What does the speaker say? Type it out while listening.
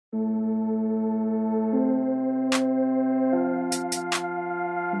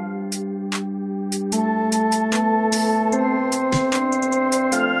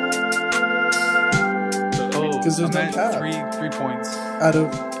Because there's no cap. 3 points. Out of...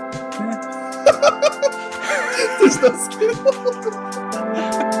 There's no skill.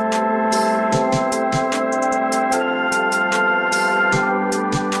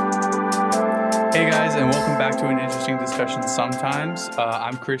 Hey guys, and welcome back to an interesting discussion sometimes.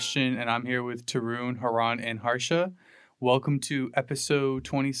 I'm Christian, and I'm here with Tarun, Haran, and Harsha. Welcome to episode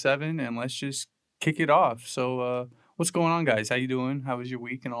 27, and let's just kick it off. So, what's going on, guys? How you doing? How was your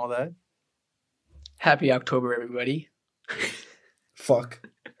week and all that? Happy October, everybody. Fuck.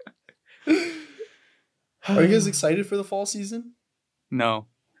 Are you guys excited for the fall season? No.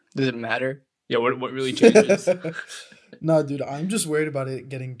 Does it matter? Yeah, what really changes? No, dude, I'm just worried about it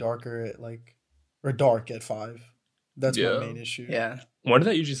getting darker at or dark at 5. That's my main issue. Yeah. When did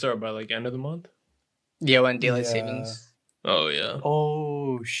that usually start? By end of the month? Yeah, when daylight savings. Oh, yeah.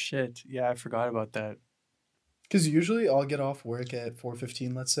 Oh, shit. Yeah, I forgot about that. Because usually I'll get off work at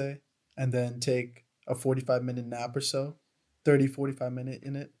 4:15, let's say, and then take a 45-minute nap or so, 30, 45-minute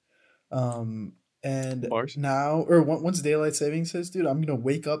in it. And Bars? now, or once daylight savings hits, dude, I'm going to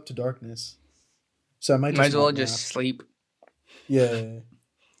wake up to darkness. So I might as well not just nap. sleep. Yeah.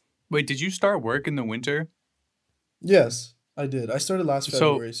 Wait, did you start work in the winter? Yes, I did. I started last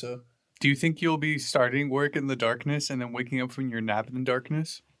February, so. Do you think you'll be starting work in the darkness and then waking up from your nap in the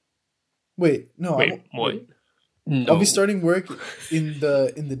darkness? Wait, no. Wait, what? No. I'll be starting work in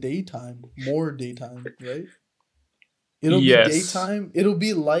the daytime, more daytime, right? It'll be daytime. It'll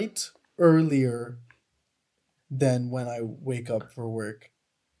be light earlier than when I wake up for work.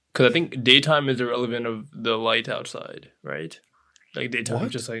 Because I think daytime is irrelevant of the light outside, right? Like daytime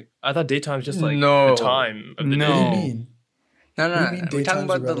What? just I thought daytime is just No. the time of the No. What do day. you mean? No. What do you mean We're talking daytime's about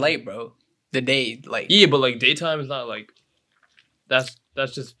the irrelevant? light, bro. The day, like. Yeah, but daytime is not that's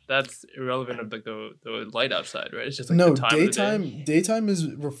irrelevant of the light outside, right? It's just No, the time of the day. daytime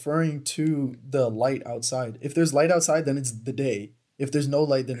is referring to the light outside. If there's light outside, then it's the day. If there's no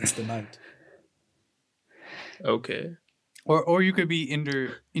light, then it's the night. Okay. Or you could be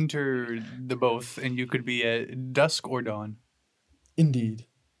inter the both, and you could be at dusk or dawn. Indeed.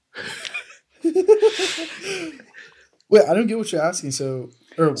 Wait, I don't get what you're asking.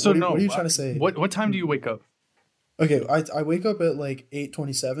 What are you trying to say? What time do you wake up? Okay, I wake up at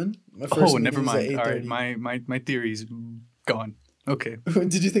 8:27. My first Oh, meeting never is at mind. All right, 8:30. my theory's gone. Okay.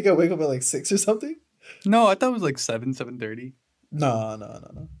 Did you think I wake up at 6 or something? No, I thought it was 7:30.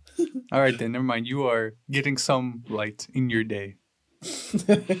 No. All right, then never mind. You are getting some light in your day.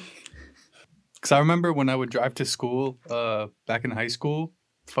 Because I remember when I would drive to school, back in high school,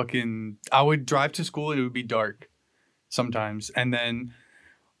 I would drive to school and it would be dark sometimes, and then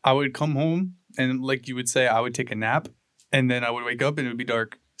I would come home and, like you would say, I would take a nap, and then I would wake up and it would be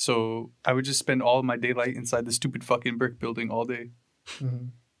dark. So I would just spend all of my daylight inside the stupid fucking brick building all day.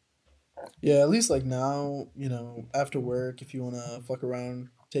 Mm-hmm. Yeah, at least now, after work, if you want to fuck around,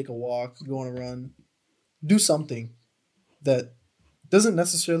 take a walk, go on a run, do something that doesn't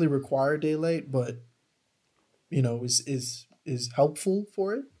necessarily require daylight, but is helpful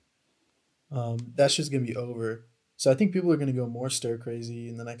for it. That's just gonna be over. So I think people are gonna go more stir crazy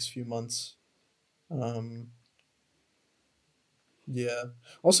in the next few months. Yeah.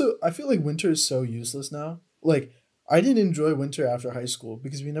 Also, I feel like winter is so useless now. I didn't enjoy winter after high school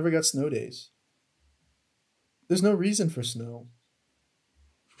because we never got snow days. There's no reason for snow.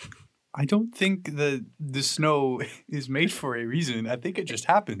 I don't think the snow is made for a reason. I think it just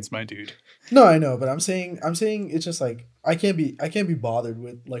happens, my dude. No, I know, but I'm saying it's just I can't be bothered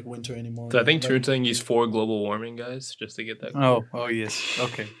with winter anymore. So I think Turn's saying he's for global warming, guys, just to get that clear. Oh yes.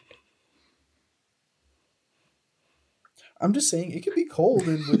 Okay. I'm just saying it could be cold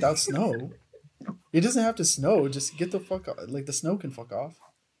and without snow. It doesn't have to snow. Just get the fuck off. The snow can fuck off,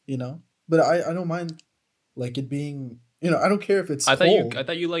 But I don't mind it being. I don't care if it's cold. I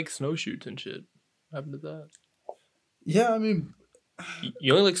thought you like snowshoots and shit. What happened to that? Yeah, I mean,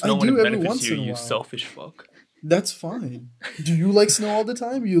 you only like snow when it every benefits once you, in a you while. selfish fuck. That's fine. Do you like snow all the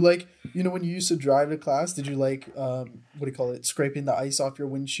time? You when you used to drive to class, did you scraping the ice off your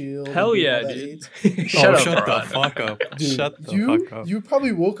windshield? Hell and yeah, all that dude. aids? Shut the Haran. fuck up. Dude, Shut the fuck up. You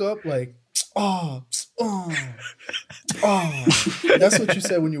probably woke up oh. That's what you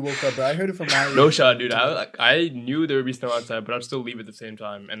said when you woke up, but I heard it from my No shot, dude. I knew there would be snow outside, but I'd still leave at the same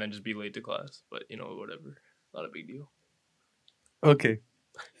time and then just be late to class. But whatever, not a big deal. Okay.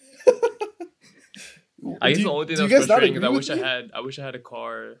 I guess the only thing that was frustrating is I wish I had a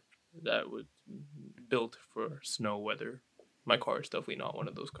car that was built for snow weather. My car is definitely not one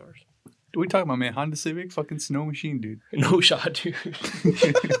of those cars. What are we talking about, man? Honda Civic? Fucking snow machine, dude. No shot, dude.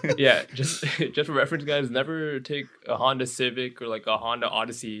 Yeah, just for reference, guys, never take a Honda Civic or a Honda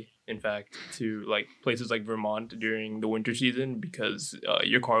Odyssey in fact, to like places like Vermont during the winter season because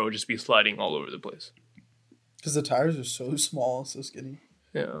your car will just be sliding all over the place. Because the tires are so small, so skinny.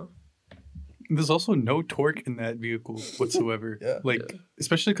 Yeah. There's also no torque in that vehicle whatsoever. Yeah. Like,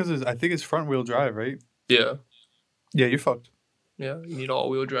 especially because I think it's front wheel drive, right? Yeah. Yeah, you're fucked. Yeah. You need all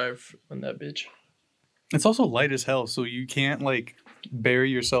wheel drive on that bitch. It's also light as hell, so you can't like bury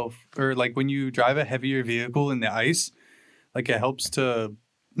yourself, or like when you drive a heavier vehicle in the ice, like it helps to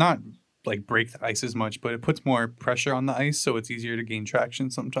not like break the ice as much, but it puts more pressure on the ice, so it's easier to gain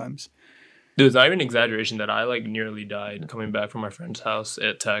traction sometimes. There's not even an exaggeration that I like nearly died coming back from my friend's house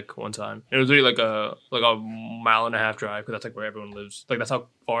at Tech one time. It was really like a 1.5 mile drive because that's like where everyone lives. Like that's how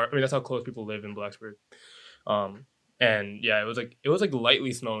far. I mean, that's how close people live in Blacksburg. And yeah, it was like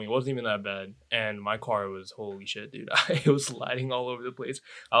lightly snowing. It wasn't even that bad. And my car was holy shit, dude. It was sliding all over the place.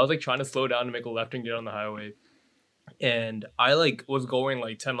 I was like trying to slow down to make a left and get on the highway. And I like was going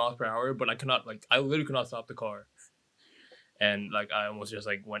like 10 miles per hour, but I literally could not stop the car. And like I almost just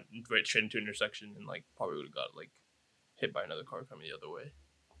like went right straight into an intersection and like probably would have got like hit by another car coming the other way.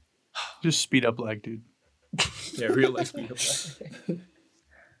 Just speed up lag, dude. Yeah, real life speed up.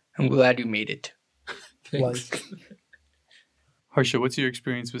 I'm glad you made it. Like, Harsha, what's your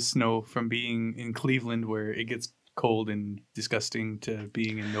experience with snow from being in Cleveland where it gets cold and disgusting to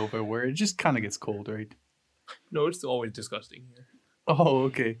being in Nova where it just kind of gets cold, right? No, it's always disgusting here. Oh,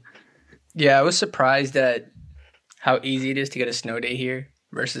 okay. Yeah, I was surprised at how easy it is to get a snow day here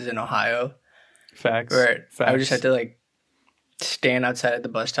versus in Ohio. Facts. Where Facts. I would just have to like stand outside at the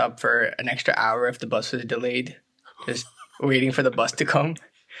bus stop for an extra hour if the bus was delayed, just waiting for the bus to come.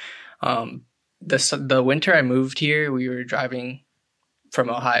 The winter I moved here, we were driving from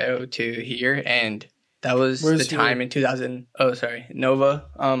Ohio to here, and that was Where's the time in 2000. Oh, sorry, Nova.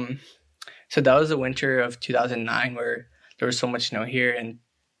 So that was the winter of 2009 where there was so much snow here, and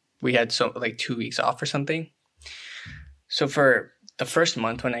we had so like 2 weeks off or something. So for the first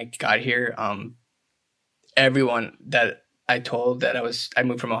month when I got here, everyone that I told that I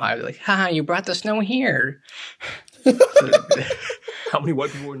moved from Ohio, like, haha, you brought the snow here. How many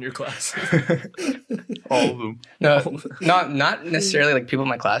white people were in your class? All of them. No, not necessarily like people in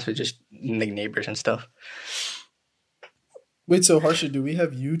my class, but just like neighbors and stuff. wait, so Harsha, do we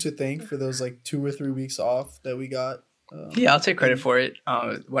have you to thank for those like 2 or 3 weeks off that we got? Yeah, I'll take credit for it.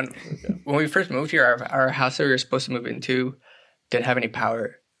 When we first moved here, our house that we were supposed to move into didn't have any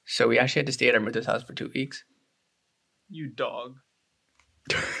power, so we actually had to stay at our mother's house for 2 weeks. You dog.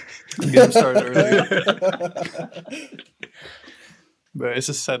 Get them started early. But it's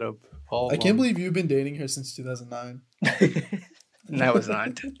a setup. I can't believe you've been dating her since 2009. No, it's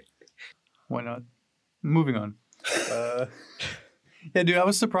not. Why not? Moving on. Yeah, dude, I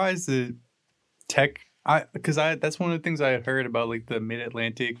was surprised that Tech. Because that's one of the things I had heard about, like the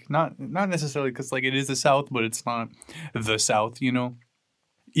Mid-Atlantic. Not necessarily because like it is the South, but it's not the South, you know.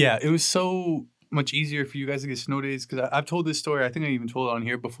 Yeah, it was so much easier for you guys to get snow days because I've told this story. I think I even told it on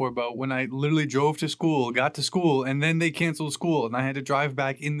here before about when I literally drove to school, got to school, and then they canceled school, and I had to drive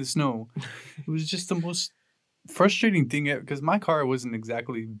back in the snow. It was just the most frustrating thing because my car wasn't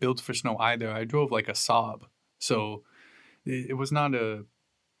exactly built for snow either. I drove like a Saab, so it was not a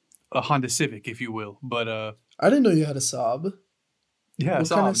Honda Civic, if you will. But I didn't know you had a Saab. yeah, What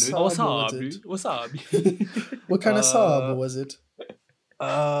Saab, kind of dude. Saab? What's up, was it? dude? What's up? What kind of Saab was it?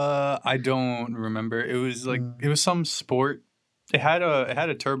 I don't remember. It was like it was some sport. It had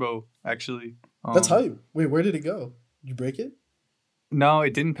a turbo actually. That's hype. Wait, where did it go? Did you break it? No,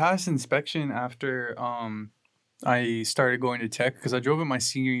 it didn't pass inspection after I started going to Tech because I drove it my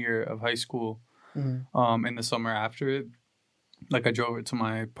senior year of high school. Mm-hmm. In the summer after it, like I drove it to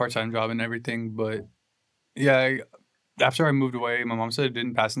my part-time job and everything. But yeah, after I moved away, my mom said it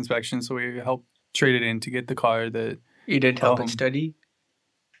didn't pass inspection, so we helped trade it in to get the car that. You didn't help it study?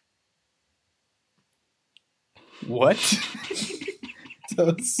 What?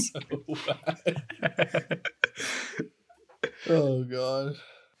 That was so bad. Oh god.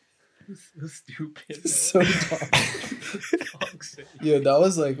 So stupid. So dumb. Yeah, that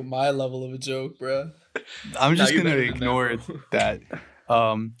was like my level of a joke, bruh. I'm just you're gonna better than ignore that.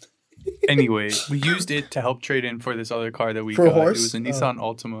 Anyway, we used it to help trade in for this other car that we For a got. horse? It was a Nissan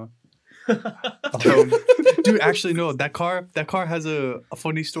Altima. Dude, actually no. That car has a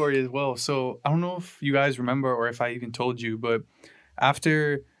funny story as well. So I don't know if you guys remember or if I even told you, but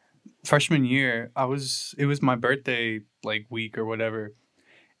after freshman year, it was my birthday like week or whatever,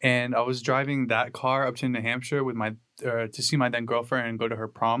 and I was driving that car up to New Hampshire with my to see my then girlfriend and go to her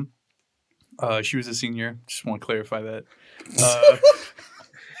prom. She was a senior. Just want to clarify that.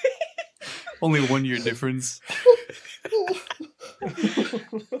 Only 1 year difference.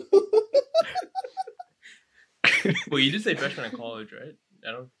 Well, you did say freshman in college, right?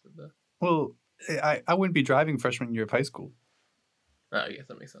 I don't know that. Well, I wouldn't be driving freshman year of high school. Oh, I guess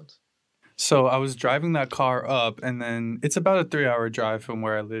that makes sense. So I was driving that car up, and then it's about a 3-hour drive from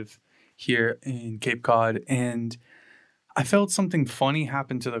where I live here in Cape Cod. And I felt something funny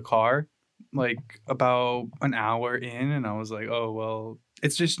happen to the car, like about an hour in. And I was like, oh, well,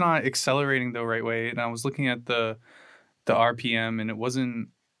 it's just not accelerating the right way. And I was looking at the RPM, and it wasn't,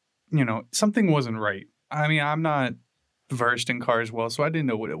 something wasn't right. I mean, I'm not versed in cars well, so I didn't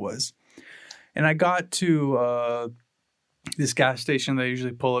know what it was. And I got to this gas station that I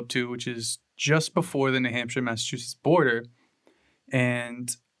usually pull up to, which is just before the New Hampshire-Massachusetts border. And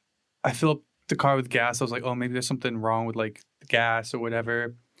I fill up the car with gas. I was like, oh, maybe there's something wrong with like the gas or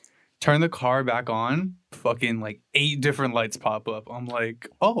whatever. Turn the car back on. Fucking like 8 different lights pop up. I'm like,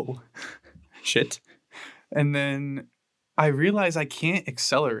 oh, shit. And then I realize I can't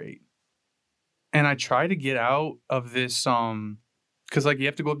accelerate. And I try to get out of this, because like you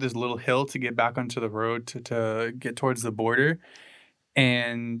have to go up this little hill to get back onto the road to get towards the border.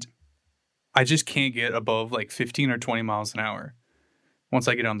 And I just can't get above like 15 or 20 miles an hour once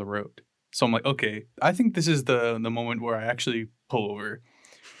I get on the road. So I'm like, okay, I think this is the moment where I actually pull over.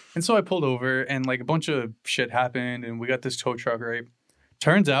 And so I pulled over, and like a bunch of shit happened, and we got this tow truck, right?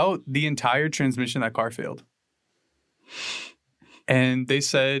 Turns out the entire transmission of that car failed. And they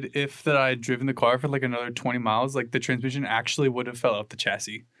said if that I had driven the car for like another 20 miles, like the transmission actually would have fell out the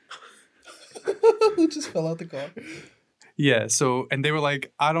chassis. It just fell out the car. Yeah, so, and they were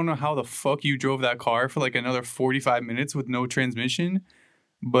like, I don't know how the fuck you drove that car for like another 45 minutes with no transmission,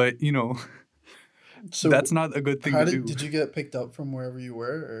 but, So that's not a good thing to do. Did you get picked up from wherever you were?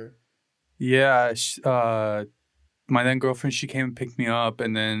 Or? Yeah, my then girlfriend, she came and picked me up,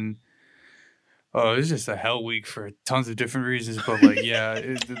 and then, it was just a hell week for tons of different reasons, but like, yeah,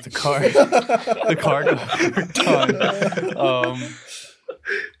 the car got worked on.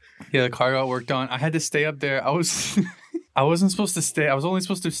 Yeah, the car got worked on. I had to stay up there. I wasn't supposed to stay. I was only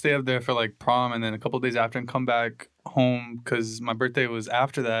supposed to stay up there for like prom and then a couple of days after and come back home because my birthday was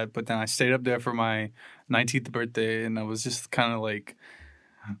after that. But then I stayed up there for my 19th birthday, and I was just kind of like,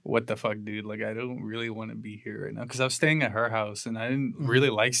 what the fuck, dude? Like, I don't really want to be here right now because I was staying at her house, and I didn't really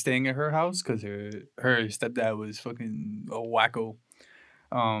like staying at her house because her stepdad was fucking a wacko.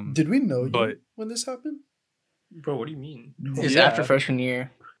 Did we know you when this happened? Bro, what do you mean? It was after freshman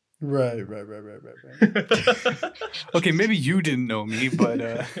year. Right. Okay, maybe you didn't know me,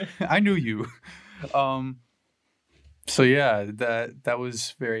 but I knew you. So yeah, that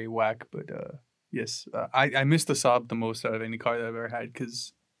was very whack. But yes, I missed the Saab the most out of any car that I've ever had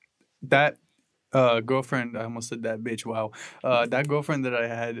because that girlfriend, I almost said that bitch. Wow, that girlfriend that I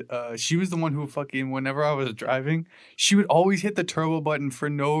had, she was the one who fucking whenever I was driving, she would always hit the turbo button for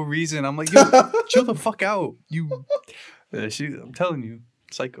no reason. I'm like, yo, chill the fuck out, you. I'm telling you.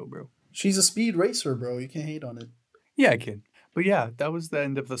 Psycho, bro. She's a speed racer, bro. You can't hate on it. Yeah, I can. But yeah, that was the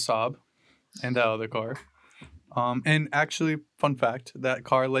end of the Saab and that other car. And actually, fun fact, that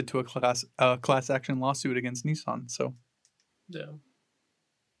car led to a class action lawsuit against Nissan. So, yeah.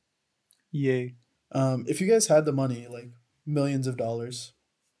 Yay. If you guys had the money, like millions of dollars,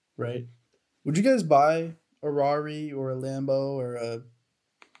 right? Would you guys buy a Rari or a Lambo or a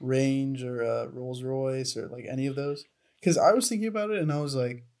Range or a Rolls Royce or like any of those? Because I was thinking about it and I was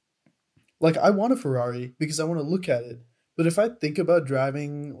like I want a Ferrari because I want to look at it. But if I think about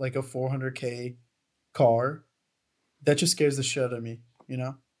driving like a 400K car, that just scares the shit out of me, you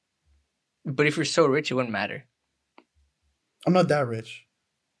know? But if you're so rich, it wouldn't matter. I'm not that rich.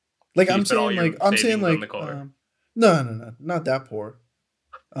 Like So I'm saying like the car. No, not that poor.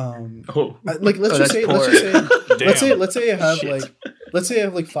 Oh. Let's say I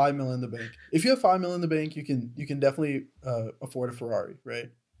have like 5 million in the bank. If you have 5 million in the bank, you can definitely afford a Ferrari, right?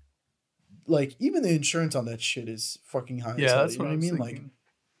 Like even the insurance on that shit is fucking high. Yeah, that's you know what I mean. thinking. Like,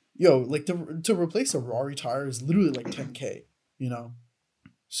 yo, like to replace a Rari tire is literally like 10K, you know.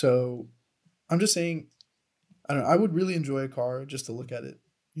 So I'm just saying, I don't know. I would really enjoy a car just to look at it.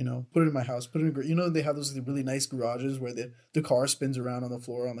 You know, put it in my house. Put it in they have those really nice garages where the car spins around on the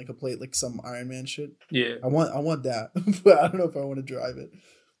floor on like a plate, like some Iron Man shit. Yeah, I want that, but I don't know if I want to drive it.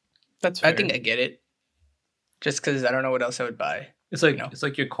 That's fair. I think I get it. Just because I don't know what else I would buy. it's like it's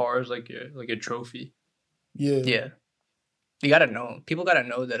like your car is like your trophy. Yeah. Yeah. You gotta know. People gotta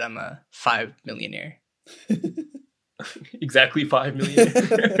know that I'm a 5 millionaire. Exactly 5 million.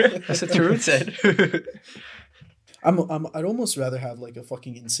 That's what Tarut said. I'd almost rather have like a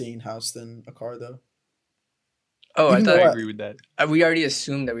fucking insane house than a car though. Oh, Even I I thought agree with that. we already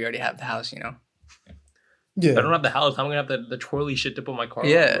assumed that we already have the house, you know? Yeah. If I don't have the house, how am I gonna have the twirly shit to put my car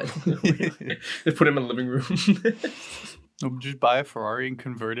Yeah. on? Just put him in the living room. Just buy a Ferrari and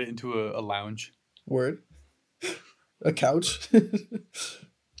convert it into a lounge. Word. A couch.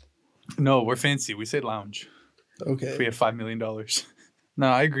 No, we're fancy. We say lounge. If we Okay. have $5 million. No,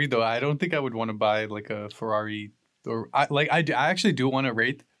 I agree though. I don't think I would want to buy like a Ferrari, or I actually do want a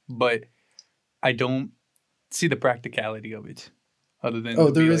Wraith, but I don't see the practicality of it. Other than Oh,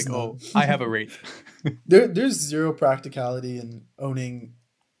 to be there like, is none. oh, I have a Wraith. There's zero practicality in owning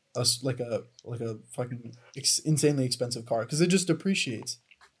like a fucking insanely expensive car because it just depreciates.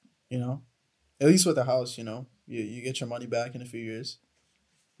 You know, at least with a house, you know, you get your money back in a few years.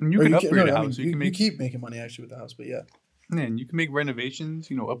 And you Or can you upgrade no, a I mean, house. you, You can you make, keep making money actually with the house, but yeah, man, you can make renovations.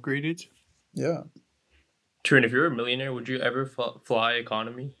 Upgrade it. yeah. Turin, if you're a millionaire, would you ever fly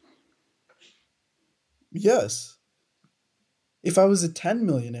economy? Yes. If I was a 10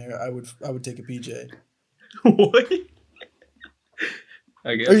 millionaire, I would take a PJ. What?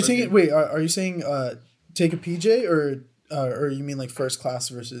 I guess. Are you saying wait? Are you saying take a PJ or you mean like first class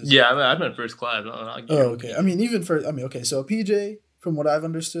versus? Yeah, I meant first class. Not Oh, okay. I mean, even for okay. So a PJ, from what I've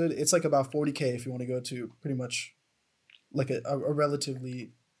understood, it's like about 40K if you want to go to pretty much like a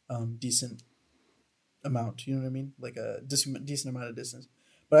relatively decent amount. You know what I mean? Like a decent amount of distance.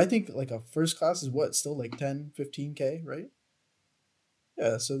 But I think like a first class is what still like 10-15K, right?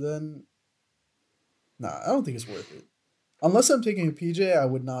 Yeah. So then, nah, I don't think it's worth it. Unless I'm taking a PJ, I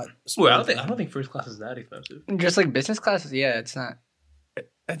would not. Well, I splurge don't on- think first class is that expensive. Just like business classes, yeah, it's not.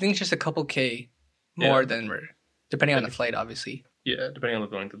 I think it's just a couple K more Yeah. than depending on the flight, obviously. Yeah, depending on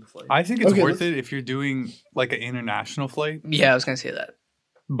the length of the flight. I think it's Okay, worth let's- it if you're doing like an international flight. Yeah, I was gonna say that.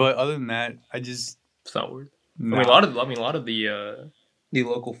 But other than that, I just It's not worth. nah. I mean, a lot of the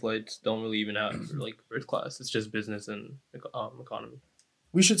local flights don't really even have like first class. It's just business and economy.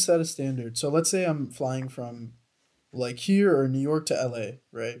 We should set a standard. So let's say I'm flying from like here or New York to LA,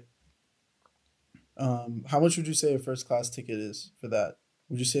 right? How much would you say a first class ticket is for that?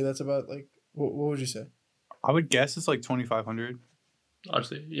 Would you say that's about like what would you say? I would guess it's like 2,500.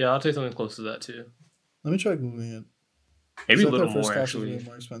 Honestly, yeah, I'll say something close to that too. Let me try googling it. Maybe So a I thought little more class was actually. way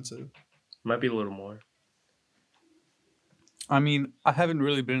more expensive. Might be a little more. I mean, I haven't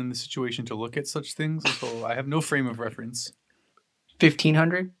really been in the situation to look at such things, so I have no frame of reference.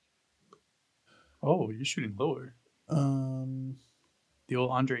 1,500. Oh, you're shooting lower. The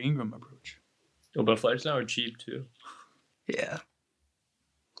old Andre Ingram approach. Oh, but flights now are cheap too. Yeah.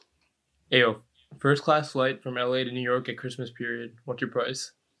 Hey, yo, first class flight from LA to New York at Christmas period. What's your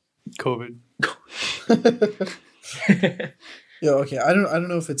price? COVID. Yeah, okay. I don't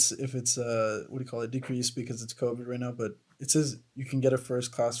know if it's what do you call it, decreased because it's COVID right now, but it says you can get a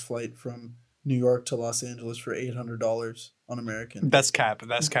first class flight from New York to Los Angeles for $800 on American. That's cap.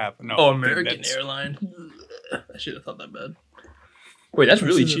 That's cap. No. Oh, American that's- Airline. I should have thought that bad. Wait, that's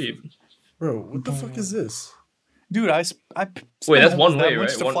really cheap. Bro, what the fuck is this? Dude, I Wait, that's spent one almost way, that much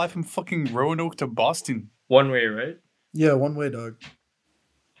right? to One- fly from fucking Roanoke to Boston. One way, right? Yeah, one way, dog.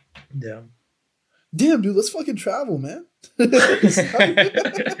 Yeah. Damn, dude, let's fucking travel, man.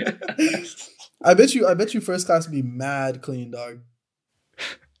 I bet you first class would be mad clean, dog.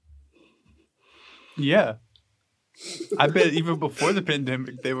 Yeah. I bet even before the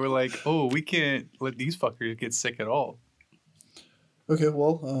pandemic, they were like, "Oh, we can't let these fuckers get sick at all." Okay,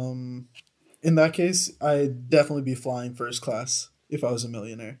 well, in that case, I'd definitely be flying first class if I was a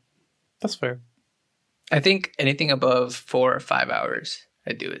millionaire. That's fair. I think anything above 4 or 5 hours,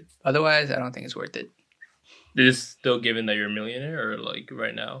 I'd do it. Otherwise, I don't think it's worth it. Is this still given that you're a millionaire or like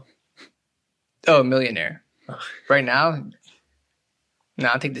right now? Oh, millionaire. Right now, no,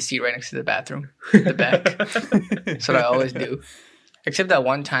 I'll take the seat right next to the bathroom, the back. That's what I always do. Except that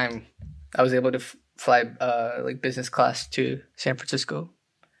one time, I was able to fly like business class to San Francisco.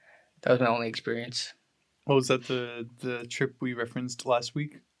 That was my only experience. What was that the trip we referenced last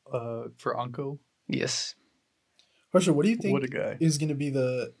week for Uncle? Yes. Harsha, what do you think What a guy. is going to be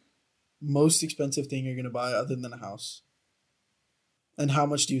the most expensive thing you're going to buy other than a house? And how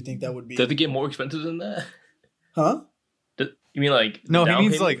much do you think that would be? Does it get more expensive than that? Huh? You mean like the No, he down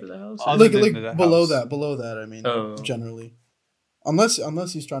means, payment like, for the house? other Like than the below house. that, I mean, Oh. generally. Unless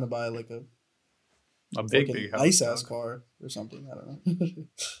he's trying to buy like a A big, fucking big house. nice ass dog. car or something. I don't know.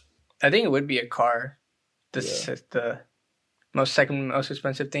 I think it would be a car. Yeah. The second most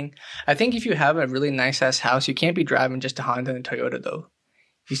expensive thing. I think if you have a really nice ass house, you can't be driving just a Honda and a Toyota though.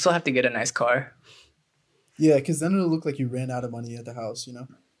 You still have to get a nice car. Yeah, because then it'll look like you ran out of money at the house, you know?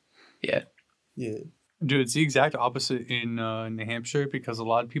 Yeah. Yeah. Dude, it's the exact opposite in New Hampshire because a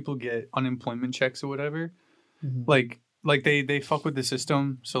lot of people get unemployment checks or whatever. Mhm. Like they fuck with the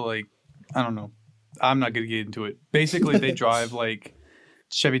system. So like, I don't know. I'm not gonna get into it. Basically, they drive like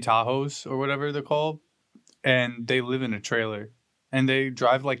Chevy Tahoes or whatever they're called, and they live in a trailer, and they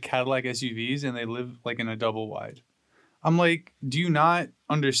drive like Cadillac SUVs, and they live like in a double wide. I'm like, do you not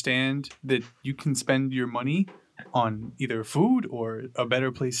understand that you can spend your money on either food or a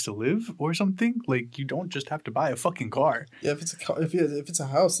better place to live or something? Like, you don't just have to buy a fucking car. Yeah, if it's a if it's a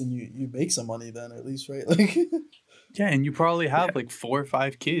house and you make some money, then at least, right? Like, Yeah, and you probably have like 4 or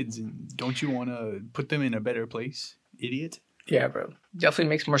 5 kids, and don't you want to put them in a better place, idiot? Yeah, bro. Definitely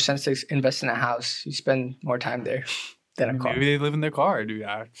makes more sense to invest in a house. You spend more time there than a car. Maybe they live in their car, dude.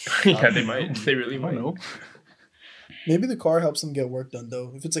 Yeah, they might. They really I might. don't know. maybe the car helps them get work done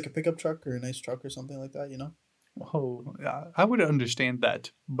though. If it's like a pickup truck or a nice truck or something like that, you know. Oh, I would understand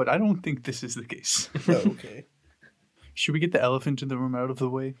that, but I don't think this is the case. Oh, okay. Should we get the elephant in the room out of the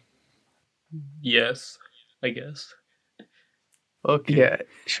way? Yes, I guess. Okay. Yeah,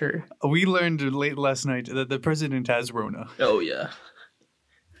 sure. We learned late last night that the president has Rona. Oh yeah.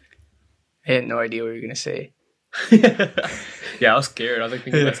 I had no idea what you were gonna say. Yeah, I was scared. I was like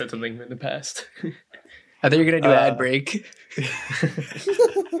thinking I said something in the past. I thought you were gonna do an ad break.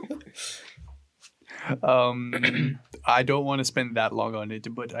 I don't want to spend that long on it,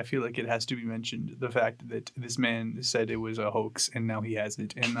 but I feel like it has to be mentioned. The fact that this man said it was a hoax and now he has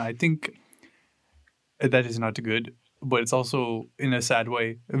it. And I think that is not good, but it's also, in a sad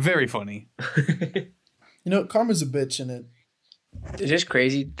way, very funny. You know, karma's a bitch, and It's just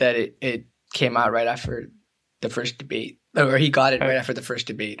crazy that it came out right after the first debate, or he got it right after the first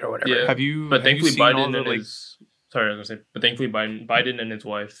debate, or whatever. Yeah. Have you? But have you thankfully, seen all Biden the, and like, his sorry, I was gonna say. But thankfully, Biden and his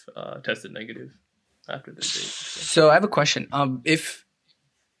wife tested negative after the debate. So. So I have a question. If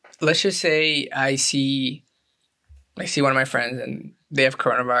let's just say I see one of my friends and they have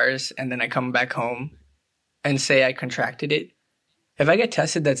coronavirus, and then I come back home and say I contracted it. If I get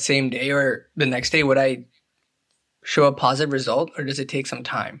tested that same day or the next day, would I show a positive result, or does it take some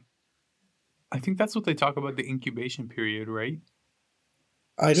time? I think that's what they talk about, the incubation period, right?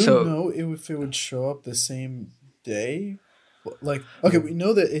 I don't So- know if it would show up the same day. Like, okay, we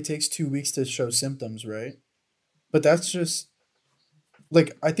know that it takes 2 weeks to show symptoms, right? But that's just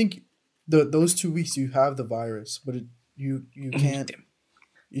like, I think those 2 weeks you have the virus, but you can't,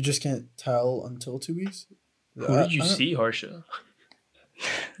 you just can't tell until 2 weeks. Who did you see, Harsha?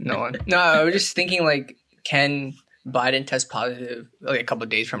 No one. No, I was just thinking, like, can Biden test positive like a couple of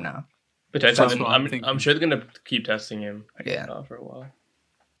days from now? Potentially, That's what I'm thinking. I'm sure they're gonna keep testing him Yeah. for a while.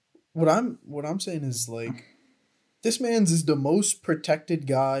 What I'm saying is, like, this man's is the most protected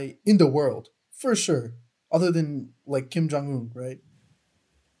guy in the world for sure, other than like Kim Jong-un, right?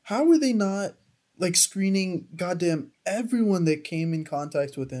 How are they not like screening goddamn everyone that came in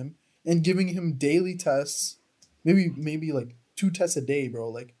contact with him and giving him daily tests, maybe like 2 tests a day, bro?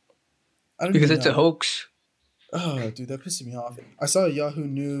 Like, I don't Because even it's a know. hoax. Oh, dude, that pisses me off. I saw a Yahoo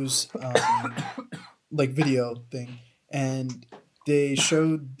News like video thing, and they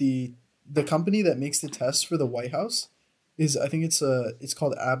showed the company that makes the tests for the White House is, I think it's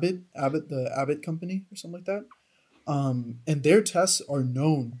called Abbott, the Abbott company or something like that. And their tests are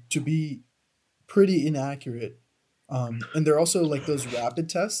known to be pretty inaccurate. And they're also like those rapid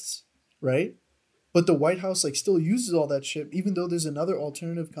tests, right? But the White House like still uses all that shit, even though there's another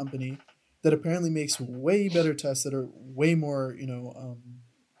alternative company that apparently makes way better tests that are way more,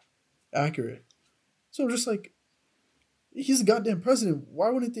 accurate. So just like, he's the goddamn president. Why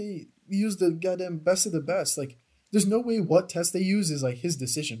wouldn't they use the goddamn best of the best? Like, there's no way what test they use is like his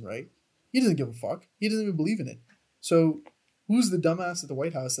decision, right? He doesn't give a fuck. He doesn't even believe in it. So who's the dumbass at the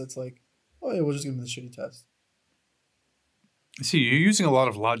White House that's like, oh yeah, we'll just give him the shitty test? See, you're using a lot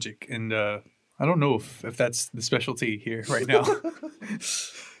of logic, and I don't know if that's the specialty here right now.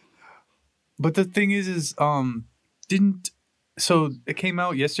 But the thing is so it came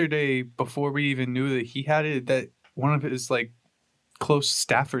out yesterday before we even knew that he had it, that one of his like close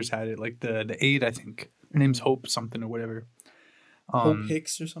staffers had it, like the aide, I think. Her name's Hope something or whatever. Hope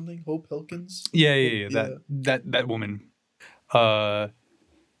Hicks or something? Hope Hilkins? Yeah. That woman.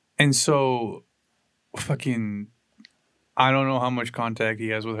 And so fucking, I don't know how much contact he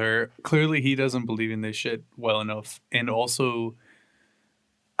has with her. Clearly he doesn't believe in this shit well enough. And also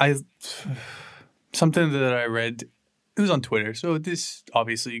something that I read, it was on Twitter, so this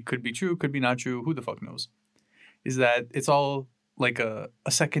obviously could be true, could be not true, who the fuck knows, is that it's all like a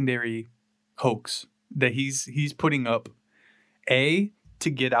secondary hoax that he's putting up, A,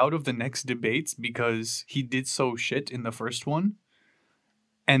 to get out of the next debates because he did so shit in the first one,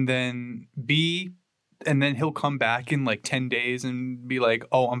 and then B, and then he'll come back in like 10 days and be like,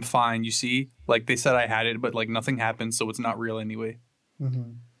 oh, I'm fine, you see? Like, they said I had it, but like nothing happened, so it's not real anyway.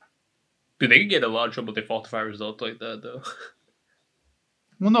 Mm-hmm. Dude, they could get a lot of trouble if they falsify results like that, though.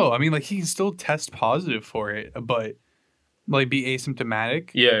 Well, no, I mean, like, he can still test positive for it, but, like, be asymptomatic.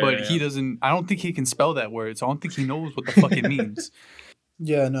 Yeah, But yeah, he yeah. doesn't, I don't think he can spell that word, so I don't think he knows what the fuck it means.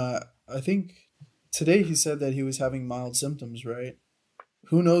 Yeah, no, I think today he said that he was having mild symptoms, right?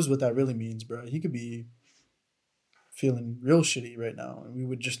 Who knows what that really means, bro? He could be feeling real shitty right now, and we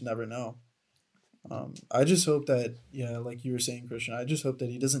would just never know. I just hope that, yeah, like you were saying, Christian, I just hope that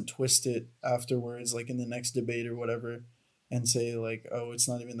he doesn't twist it afterwards, like in the next debate or whatever, and say, like, oh, it's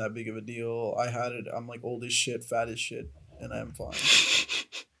not even that big of a deal. I had it. I'm like old as shit, fat as shit, and I'm fine.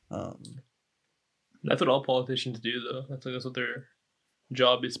 That's what all politicians do, though. That's what their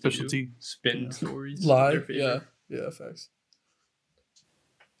job is to do. Specialty. Spin Yeah. stories. Lie. In their favor. Yeah, facts.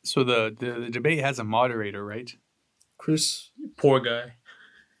 So the debate has a moderator, right? Chris, Poor guy.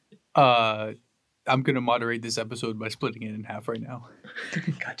 I'm going to moderate this episode by splitting it in half right now.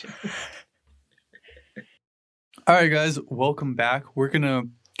 Gotcha. All right, guys, welcome back. We're going to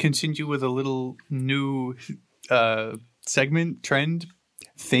continue with a little new segment, trend,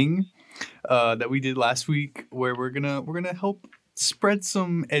 thing that we did last week, where we're gonna help spread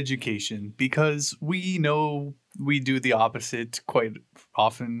some education, because we know we do the opposite quite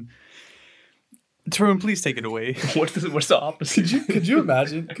often. Tarun, please take it away. What's the opposite? could you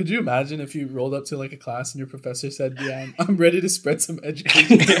imagine? Could you imagine if you rolled up to like a class and your professor said, "Yeah, I'm ready to spread some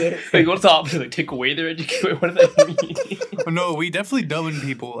education today." Like, what's the opposite? Like, take away their education? What does that mean? No, we definitely dumbing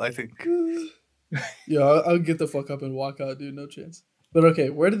people, I think. Yeah, I'll get the fuck up and walk out, dude. No chance. But okay,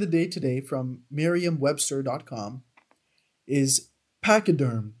 word of the day today from Merriam-Webster.com is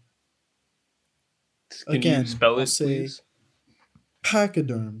pachyderm. Can Again, you spell I'll it, say please?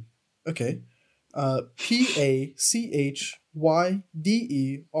 pachyderm. Okay. Pachyderm.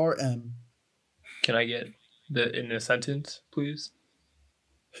 Can I get in a sentence, please?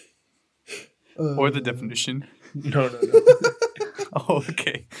 Or the definition. No. Oh,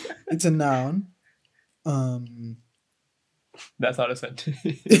 okay. It's a noun. That's not a sentence.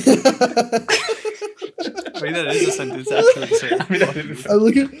 I mean, that is a sentence, actually. So. I mean, that is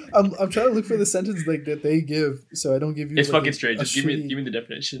a I'm trying to look for the sentence like that they give, so I don't give you. It's like, fucking straight. Just give shitty- me the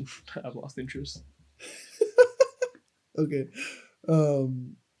definition. I've lost interest. Okay.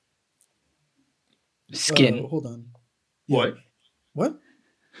 Skin. Hold on. What? What?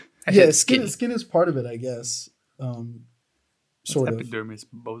 I Yeah, said skin is part of it, I guess. Sort of. Epidermis,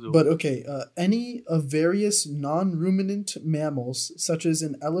 bozo. But okay, any of various non-ruminant mammals, such as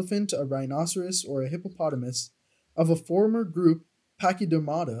an elephant, a rhinoceros, or a hippopotamus, of a former group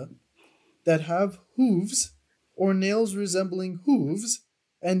Pachydermata, that have hooves or nails resembling hooves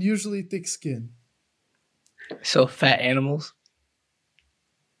and usually thick skin. So fat animals.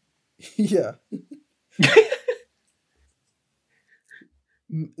 Yeah.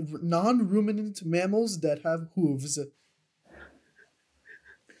 Non-ruminant mammals that have hooves.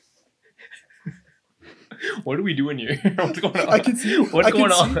 What are we doing here? What's going on? I can see. What's I can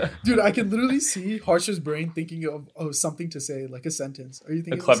going see- on? dude? I can literally see Harsha's brain thinking of something to say, like a sentence. Are you A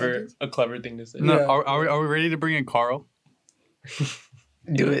thinking clever, of a clever thing to say. No, Yeah. are we ready to bring in Carl?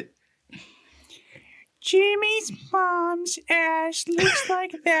 Do it. Jimmy's mom's ass looks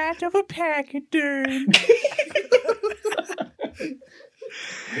like that of a pachyderm.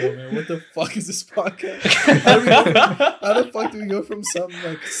 Oh man, what the fuck is this podcast? How the fuck do we go from some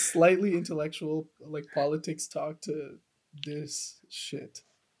like slightly intellectual like politics talk to this shit?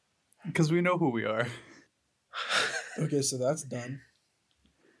 Because we know who we are. Okay, so that's done.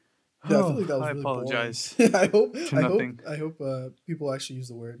 Yeah, I feel like that was I really apologize. boring. nothing. I hope people actually use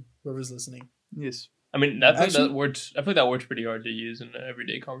the word. Whoever's listening. Yes. I mean, I feel Actually- like that word's pretty hard to use in an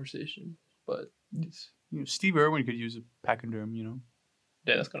everyday conversation. But Yes. You know, Steve Irwin could use a pachyderm, you know.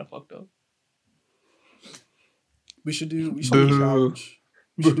 yeah, that's kind of fucked up. We should do a challenge.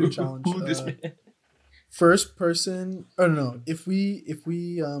 We should do a challenge. Boo this man. First person. Oh no! If we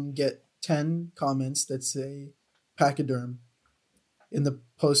get 10 comments that say pachyderm in the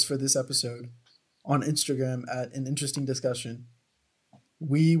post for this episode on Instagram at an interesting discussion,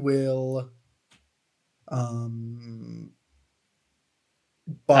 we will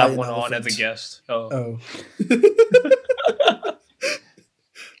buy Have an one on elephant. as a guest. Oh. Oh.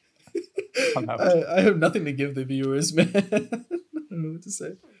 I'm happy. I have nothing to give the viewers, man. I don't know what to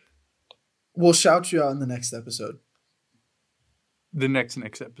say. We'll shout you out in the next episode. The next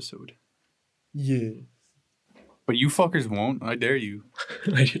episode. Yeah. But you fuckers won't. I dare you.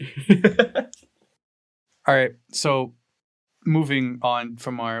 All right. So, moving on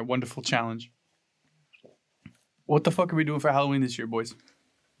from our wonderful challenge. What the fuck are we doing for Halloween this year, boys?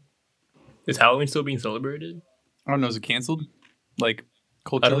 Is Halloween still being celebrated? I don't know. Is it canceled? Like, I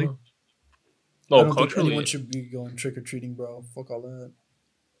don't culturally? know. I No, don't think anyone culturally. should be going trick or treating, bro. Fuck all that.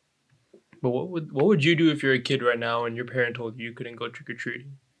 But what would you do if you're a kid right now and your parent told you couldn't go trick or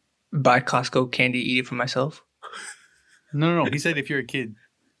treating? Buy Costco candy, eat it for myself. No. He said if you're a kid.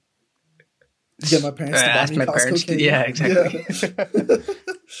 Get my parents to buy Ask me my Costco parents to- candy. yeah, exactly. Yeah.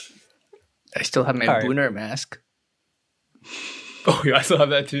 I still have my All right. Booner mask. Oh yeah, I still have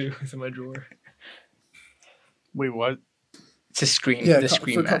that too. It's in my drawer. Wait, what? It's a scream. Yeah, the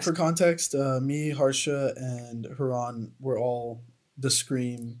scream mask. for context, me, Harsha, and Haran were all the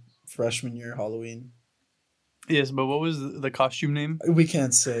Scream freshman year Halloween. Yes, but what was the costume name? We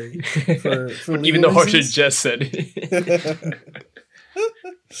can't say for legal Even though Harsha reasons. just said it.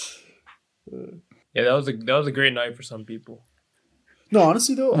 Yeah, that was a great night for some people. No,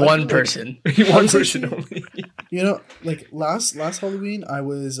 honestly though, I feel One like- person. One was person actually- only. You know, like last Halloween, I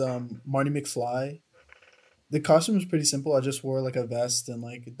was Marty McFly. The costume was pretty simple. I just wore like a vest and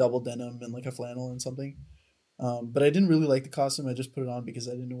like double denim and like a flannel and something. But I didn't really like the costume. I just put it on because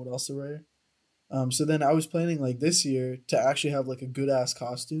I didn't know what else to wear. So then I was planning like this year to actually have like a good ass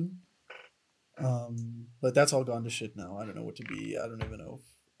costume. But that's all gone to shit now. I don't know what to be. I don't even know if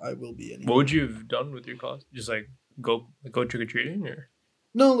I will be anymore. What would you have done with your costume? Just like go trick or treating, or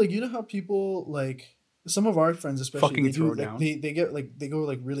No, like you know how people like some of our friends especially Fucking they do throw like, down. they get like they go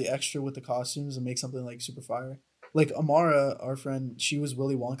like really extra with the costumes and make something like super fire. Like Amara, our friend, she was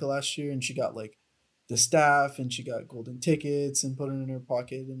Willy Wonka last year and she got like the staff and she got golden tickets and put it in her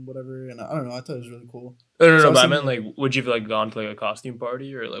pocket and whatever. And I don't know, I thought it was really cool. no, So I was but I meant thinking- like, would you have like gone to like a costume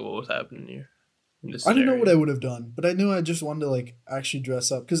party, or like what was happening here? In this I don't know scenario? what I would have done, but I knew I just wanted to like actually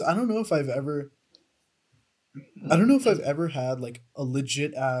dress up because I don't know if I've ever had like a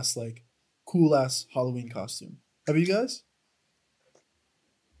legit ass like cool ass Halloween costume. Have you guys?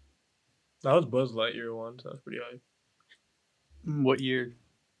 That was Buzz Lightyear once. That was pretty hype. What year?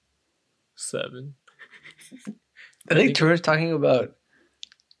 7. I think Tour's talking about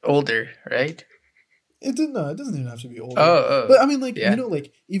older, right? It doesn't even have to be older. Oh. But I mean, like yeah. you know,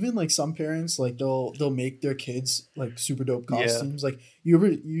 like even like some parents, like they'll make their kids like super dope Yeah. costumes. Like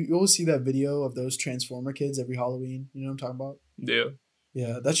you always see that video of those Transformer kids every Halloween. You know what I'm talking about? Yeah.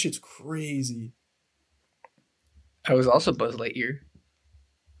 Yeah, that shit's crazy. I was also Buzz Lightyear.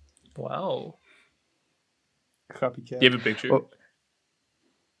 Wow. Copycat. Do you have a picture? Well-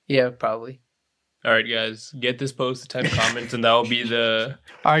 Yeah, probably. All right, guys, get this post to 10 comments, and that will be the.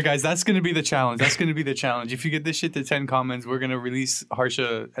 All right, guys, that's gonna be the challenge. That's gonna be the challenge. If you get this shit to 10 comments, we're gonna release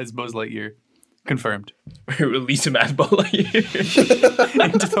Harsha as Buzz Lightyear. Confirmed. Release him as Buzz Lightyear.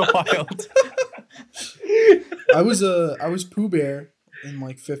 Into the wild. I was Pooh Bear in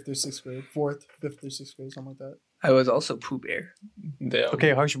like 5th or 6th grade, 4th, 5th or 6th grade, something like that. I was also Pooh Bear. Damn.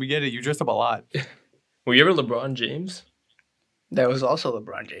 Okay, Harsha, we get it. You dressed up a lot. Were you ever LeBron James? That was also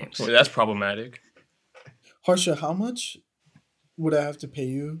LeBron James. Well, that's problematic. Harsha, how much would I have to pay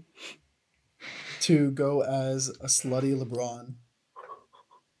you to go as a slutty LeBron?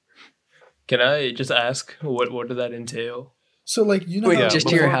 Can I just ask what did that entail? So like you know Wait, how, just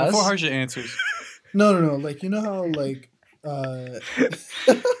to your house? Before Harsha answers. No, like you know how like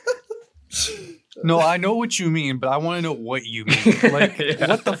No, I know what you mean, but I want to know what you mean. Like, Yeah.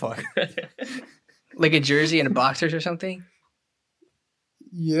 what the fuck? Like a jersey and a boxers or something?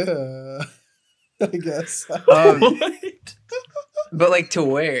 yeah, I guess. What? But like to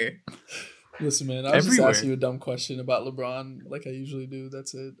wear. Listen, man, I was Everywhere. just asking you a dumb question about LeBron, like I usually do.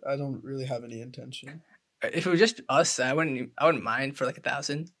 That's it. I don't really have any intention. If it was just us, I wouldn't mind for like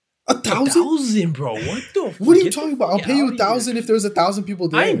 1,000. 1,000? bro. What the? What are you Get the talking about? I'll fuck pay you outta here. 1,000 if there's 1,000 people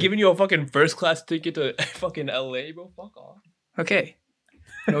there. I ain't giving you a fucking first class ticket to fucking LA, bro. Fuck off. Okay.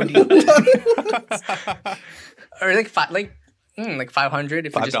 No deal. Or like like 500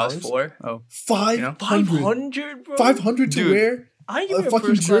 if it just us $5? four. Oh, 500. 500, bro. 500 to Dude. wear? I ain't A giving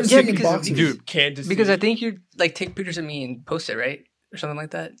fucking first class jersey Yeah, and because- boxers. dude. Kansas Because I City. think you'd like take pictures of me and post it, right? Or something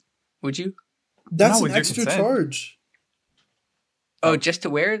like that. Would you? That's Not an with your extra consent. charge. Oh, just to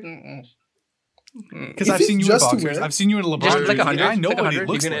wear it? because If I've seen it's you in just to boxers. wear- I've seen you in a LeBron Just like jersey. 100? I know Like what 100? it You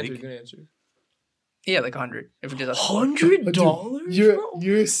looks can like. answer. You can answer. Yeah, like 100 if it just us four. $100, Dude, bro?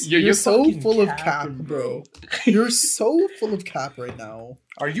 you're so fucking full of cap, capping, bro. You're so full of cap right now.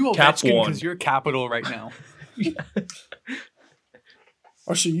 Are you Cap Ovechkin? one. Because you're capital right now.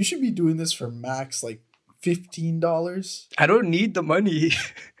 Actually, you should be doing this for max like $15. I don't need the money.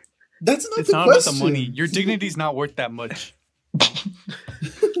 That's not It's the not question. about the money. Your dignity's not worth that much.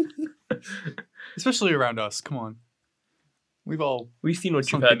 Especially around us. Come on. We've all. We've seen what you've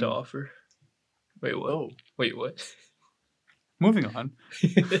Something- had to offer. Wait, what? Oh. Wait, what? Moving on.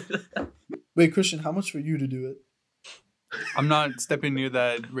 Wait, Christian, how much for you to do it? I'm not stepping near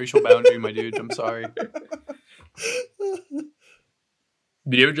that racial boundary, my dude. I'm sorry.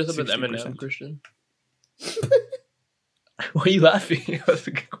 Did you ever dress up as 60%. Eminem, Christian? Why are you laughing? That's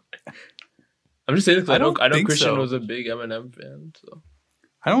a good question. I'm just saying this 'cause I know think Christian so. was a big Eminem fan. So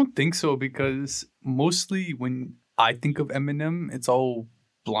I don't think so because mostly when I think of Eminem, it's all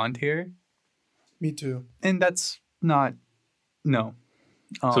blonde hair, Me too. and that's not no.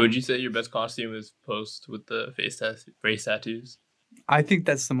 so would you say your best costume is Post with the face tattoos? I think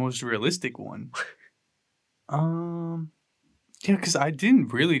that's the most realistic one. Yeah, because I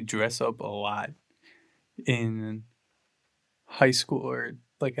didn't really dress up a lot in high school or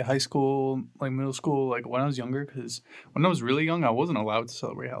like at high school, like middle school, like when I was younger. Because when I was really young, I wasn't allowed to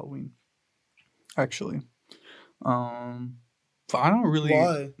celebrate Halloween. Actually, but I don't really.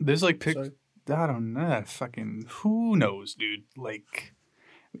 Why? There's like Sorry. I don't know. Fucking who knows, dude? Like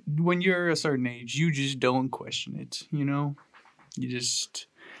when you're a certain age, you just don't question it. You know, you just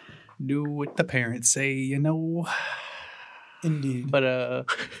do what the parents say. You know. Indeed. But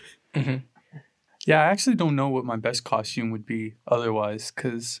Mhm. yeah, I actually don't know what my best costume would be otherwise,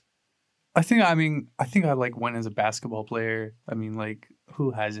 because I think I like went as a basketball player. I mean, like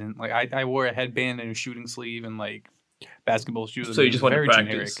who hasn't? Like I wore a headband and a shooting sleeve and like basketball shoes. So I you mean, just it was want to very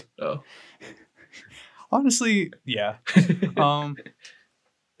practice? generic. Oh, Honestly, yeah.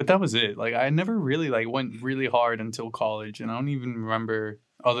 But that was it. Like I never really like went really hard until college, and I don't even remember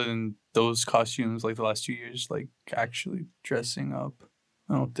other than those costumes like the last 2 years, like actually dressing up.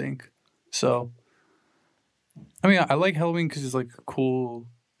 I don't think so. I mean, I like Halloween because it's like a cool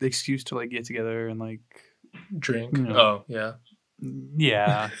excuse to like get together and like drink. You know. Oh, yeah.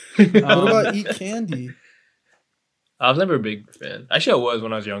 yeah. What Um, about eat candy? I was never a big fan. Actually, I was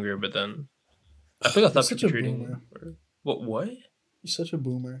when I was younger, but then I think I You're stopped such trick a or treating. boomer. What? You're such a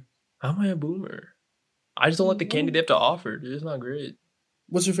boomer. How am I a boomer? I just don't like the candy they have to offer. Dude, it's not great.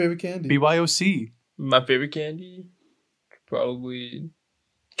 What's your favorite candy? BYOC, My favorite candy, probably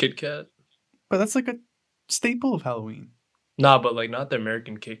Kit Kat. but that's like a staple of Halloween. Nah, but like not the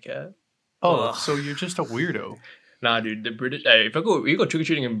American Kit Kat. Oh, Ugh. so you're just a weirdo. Nah, dude, the British. Hey, if you go trick or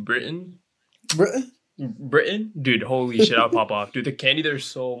treating in Britain, dude, holy shit, I'll pop off, dude. The candy there is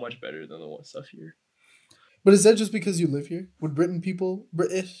so much better than the one stuff here. But is that just because you live here? Would British people?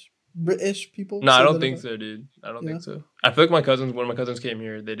 No, I say don't that think about- so, dude. I don't Yeah. think so. I feel like when my cousins came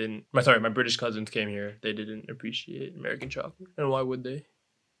here, they didn't. My British cousins came here. They didn't appreciate American chocolate, and why would they?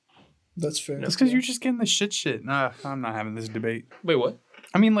 That's fair. That's because you're just getting the shit. Nah, I'm not having this debate. Wait, what?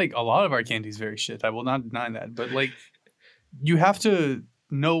 I mean, like a lot of our candy's very shit. I will not deny that. But like, you have to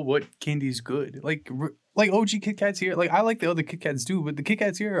know what candy's good. Like OG Kit Kats here. Like I like the other Kit Kats too, but the Kit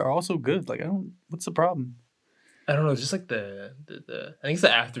Kats here are also good. Like I don't. What's the problem? I don't know. It's just like the I think it's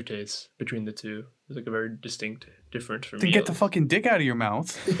the aftertaste between the two. It's like a very distinct difference for Then me. get the fucking dick out of your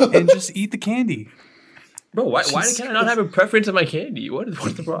mouth and just eat the candy. Bro, why Jesus can I not have a preference of my candy?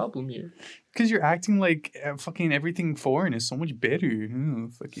 What's the problem here? Because you're acting like fucking everything foreign is so much better.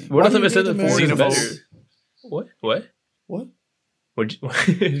 Fucking. What Why else do have you I said hate that foreign is Americans? better? What? What? Why do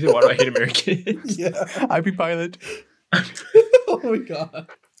I hate Americans? Yeah. IP pilot. Oh my god.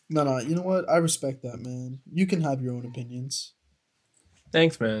 No. You know what? I respect that, man. You can have your own opinions.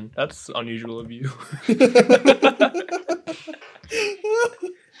 Thanks, man. That's unusual of you.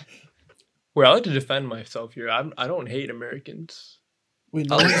 Where I like to defend myself here. I don't hate Americans. Wait,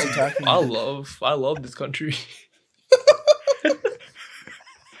 no one's attacking I you. love this country.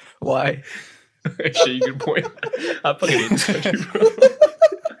 Why? Actually, good point. I fucking hate this country, bro.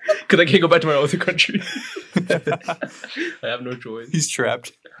 Because I can't go back to my other country. I have no choice. He's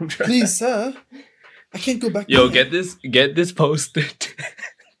trapped. I'm trying. Please, sir. I can't go back. Yo, there. get this posted.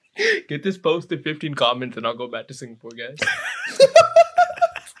 Get this posted 15 comments and I'll go back to Singapore, guys.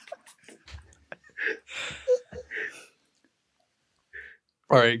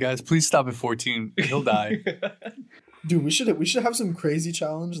 All right, guys, please stop at 14. He'll die. Dude, we should have some crazy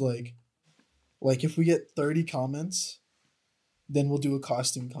challenge like if we get 30 comments, then we'll do a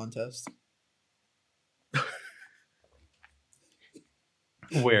costume contest.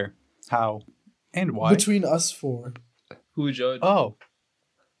 Where? How? And why? Between us four. Who judge? Oh.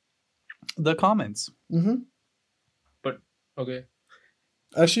 The comments. Mm-hmm. Okay.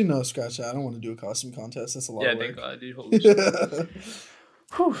 Actually, no, scratch that. I don't want to do a costume contest. That's a lot Yeah, of thank work. God, dude. Holy shit.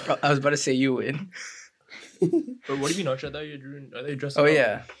 I was about to say you win. But what do you mean, Arch? I thought you drew. Are they dressed Oh up?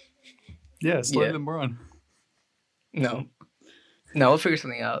 yeah. Yeah, Slade Yeah. and Braun. No. No, we'll figure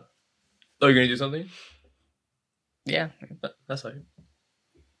something out. Oh, you're gonna do something? Yeah. That's fine.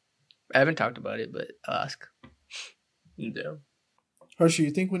 I haven't talked about it, but I'll ask. Yeah. Harsha,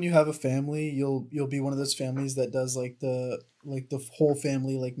 you think when you have a family, you'll be one of those families that does like the whole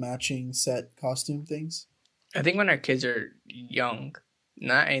family like matching set costume things? I think when our kids are young,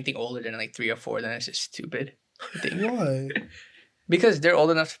 not anything older than like 3 or 4, then it's just stupid. I think Why? because they're old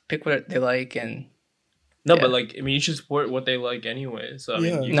enough to pick what they like, and No, Yeah. but like I mean, you should support what they like anyway. So I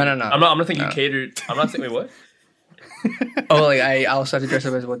mean, Yeah. you No, can- no, no. I'm not saying No. you catered. I'm not saying wait what? oh, like I also have to dress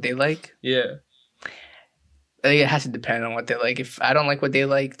up as what they like. Yeah, I think it has to depend on what they like. If I don't like what they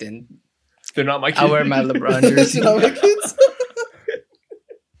like, then they're not my kids. I'll wear my LeBron jersey. You know, my kids?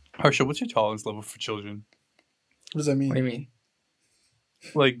 Harsha, what's your tolerance level for children? What does that mean? What do you mean?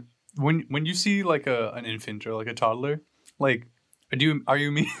 Like when you see like an infant or like a toddler, like are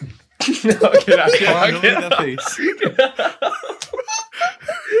you me? No, get out, get Hold on, out, don't get make that out. face.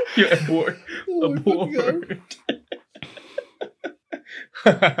 You're aboard. Oh my Aboard.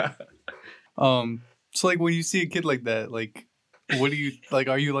 So like when you see a kid like that, like what do you like?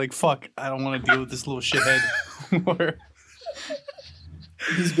 Are you like fuck? I don't want to deal with this little shithead. Or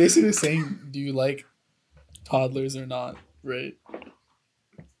He's basically saying, do you like toddlers or not? Right?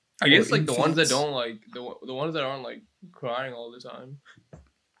 I guess Or like the ones that infants. don't like the ones that aren't like crying all the time.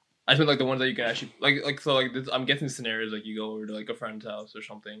 I feel like the ones that you can actually like so like this, I'm guessing scenarios like you go over to like a friend's house or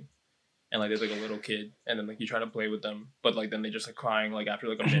something, and like there's like a little kid, and then like you try to play with them, but like then they just like crying like after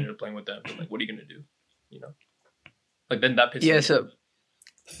like a minute of playing with them. So, like what are you gonna do? You know, like then that pisses me Yeah, off. so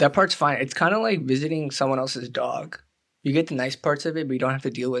that part's fine. It's kind of like visiting someone else's dog. You get the nice parts of it, but you don't have to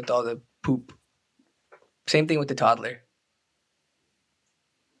deal with all the poop. Same thing with the toddler.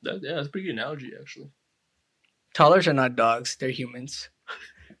 Yeah, that's a pretty good analogy actually. Toddlers are not dogs; they're humans.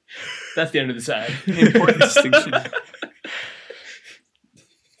 That's the end of the side. important distinction.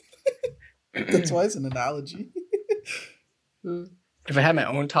 That's why it's an analogy. If I had my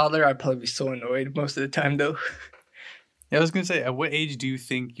own toddler, I'd probably be so annoyed most of the time, though. Yeah, I was gonna say, at what age do you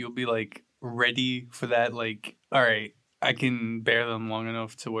think you'll be like ready for that? Like, all right, I can bear them long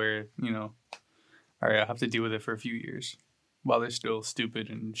enough to where all right, I'll have to deal with it for a few years while they're still stupid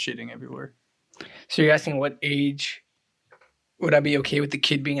and shitting everywhere. So you're asking what age would I be okay with the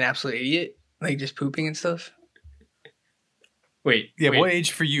kid being an absolute idiot, like just pooping and stuff? Wait, Yeah, wait. what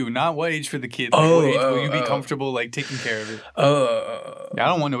age for you? Not what age for the kid. Like, Oh, what age will you be oh. comfortable like taking care of it? Oh, Yeah, I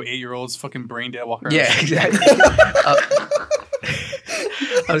don't want no 8-year-olds fucking brain dead walking around. yeah, exactly.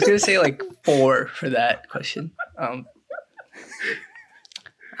 I was gonna say like 4 for that question. I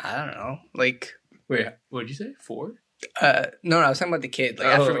don't know, like Wait, what did you say? 4? no, I was talking about the kid. Like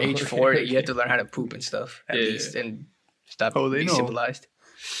after Oh, age okay, 4, okay. you have to learn how to poop and stuff at Yeah, least, and stop Oh, they being know. civilized.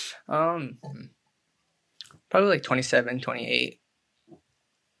 Probably like 27, 28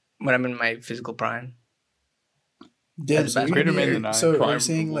 when I'm in my physical prime. Damn, As so a you're greater gonna man be, than I. so are you Prime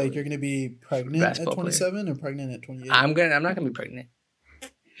saying boy. like you're gonna be pregnant at Basketball player. 27 or pregnant at 28? I'm not gonna be pregnant.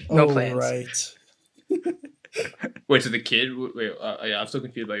 No plans. Right. Wait, so the kid? Wait, yeah, I'm still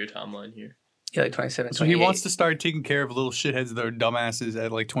confused by your timeline here. Yeah, like 27, So he 28. wants to start taking care of little shitheads that are dumbasses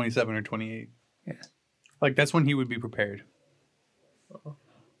at like 27 or 28. Yeah. Like that's when he would be prepared.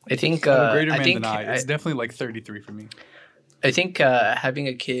 I think I'm a greater I man think than I. It's definitely like 33 for me. I think having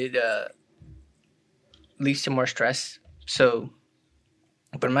a kid leads to more stress. So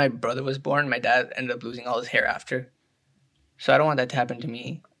when my brother was born, my dad ended up losing all his hair after. So I don't want that to happen to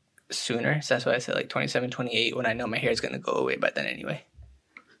me sooner. So that's why I said like 27, 28 when I know my hair is going to go away by then anyway.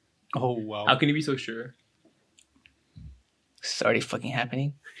 Oh wow. How can you be so sure? It's already fucking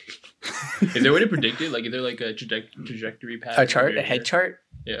happening. Is there a way to predict it? Like, is there like a trajectory path? A chart? A head chart?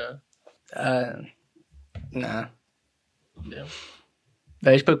 Yeah. Nah. Yeah.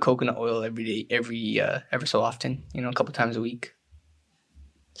 I just put coconut oil every day, ever so often, a couple times a week.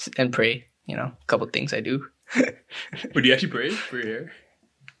 And pray, a couple things I do. But do you actually pray for your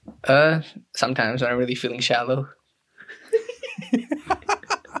hair? Sometimes when I'm really feeling shallow.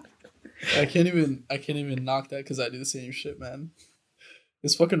 I can't even knock that because I do the same shit, man.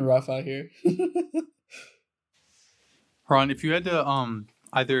 It's fucking rough out here. Ron, if you had to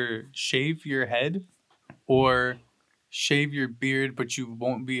either shave your head or shave your beard, but you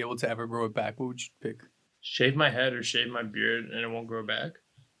won't be able to ever grow it back, what would you pick? Shave my head or shave my beard and it won't grow back?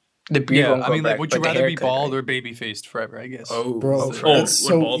 The beard won't I grow mean, back, like, would you but the rather be haircut, bald right? or baby faced forever? I guess. Bro, Oh, that's would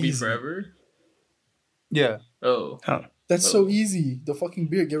so bald be easy. forever? Yeah. Oh. That's so easy. The fucking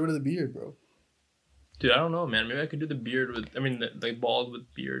beard. Get rid of the beard, bro. Dude, I don't know, man. Maybe I could do the beard with, the bald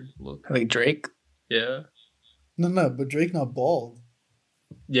with beard look. Like Drake? Yeah. No, but Drake not bald.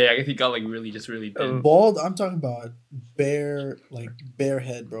 Yeah, I guess he got like really thin. Bald, I'm talking about bare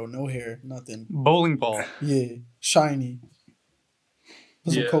head, bro. No hair, nothing. Bowling ball. Yeah, shiny.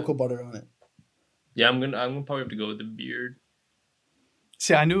 Put some Yeah. cocoa butter on it. Yeah, I'm gonna probably have to go with the beard.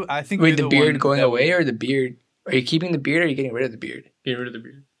 See, I think Wait, you're the the beard one going that away would- or the beard? Are you keeping the beard or are you getting rid of the beard? Getting rid of the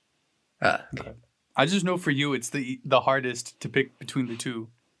beard. Ah, okay. I just know for you, it's the hardest to pick between the two.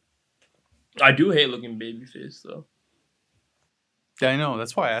 I do hate looking baby face though. Yeah, I know.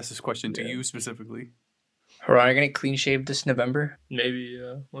 That's why I asked this question to Yeah. you specifically. Haran, are you gonna clean shave this November? Maybe.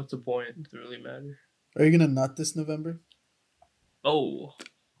 What's the point? Does it really matter? Are you gonna nut this November? Oh.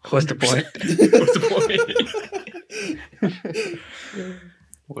 What's the point? What's the point?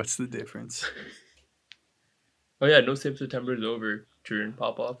 What's the difference? Oh yeah, no Simp September is over. Turn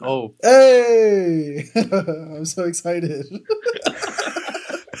pop off. now. Oh, Hey! I'm so excited.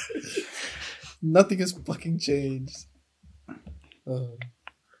 Nothing has fucking changed.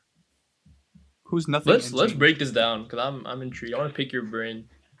 who's nothing? let's and let's change? break this down because I'm intrigued. I want to pick your brain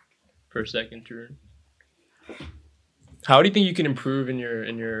for a second, Turn. How do you think you can improve in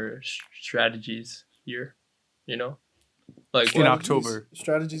your strategies here? You know, like In what, October.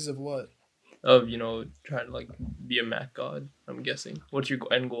 Strategies of what? of trying to like be a Mac god. I'm guessing. What's your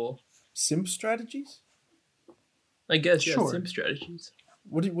end goal? Simp strategies? I guess yeah, Sure. Simp strategies.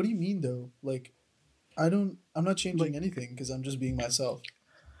 What do you mean though? Like, I'm not changing anything because I'm just being myself.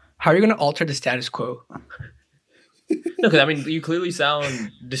 How are you gonna alter the status quo? No, because I mean you clearly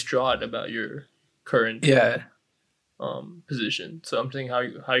sound distraught about your current Yeah. position. So I'm thinking how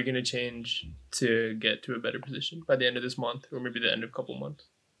you gonna change to get to a better position by the end of this month or maybe the end of a couple months.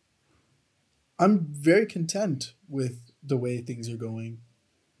 I'm very content with the way things are going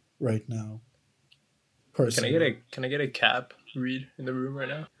right now. Personally. Can I get a cap read in the room right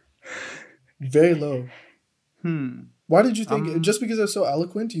now? Very low. Why did you think just because I was so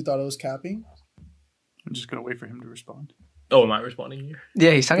eloquent you thought I was capping? I'm just gonna wait for him to respond. Oh, am I responding here?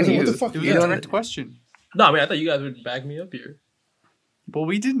 Yeah, he's talking to What you. the fuck? It was You a don't- direct question. No, I mean I thought you guys would back me up here. Well,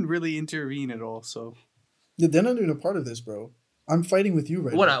 we didn't really intervene at all, so Yeah, they're not even a part of this, bro. I'm fighting with you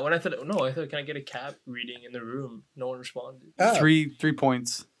right now. When I said no, I thought can I get a cap reading in the room? No one responded. Ah, 3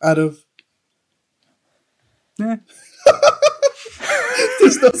 points. out of Eh.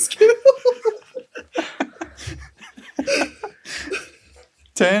 there's no skill.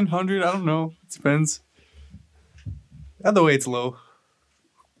 10, 100, I don't know. It depends. Either way, it's low.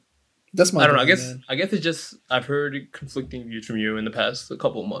 That's my I don't know. bad, man. I guess it's just I've heard conflicting views from you in the past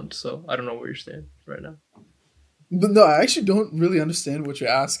couple of months, so I don't know where you stand right now. But no, I actually don't really understand what you're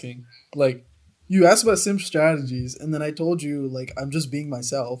asking. Like, you asked about simp strategies, and then I told you like I'm just being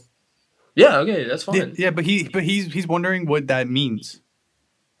myself. Yeah, okay, that's fine. Yeah, but he's wondering what that means.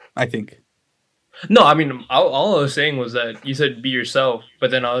 I think. No, I mean, all I was saying was that you said be yourself, but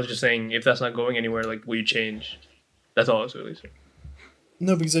then I was just saying if that's not going anywhere, like, will you change? That's all I was really saying.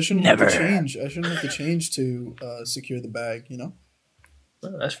 No, because I shouldn't have Never. to change. I shouldn't have to change to secure the bag. You know.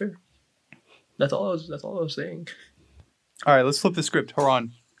 No, that's fair. That's all I was saying. All right, let's flip the script.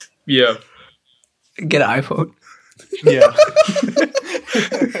 Haran. Yeah. Get an iPhone. Yeah.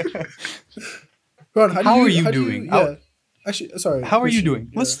 Ron, How are you doing? Yeah. Actually, sorry. How are you question. doing?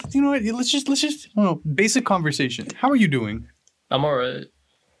 Yeah. Let's you know what? Let's just basic conversation. How are you doing? I'm alright.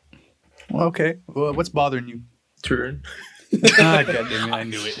 Well, okay. Well, what's bothering you? Turn. God damn it! I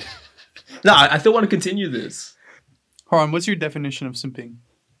knew it. No, I still want to continue this. Haran, what's your definition of simping?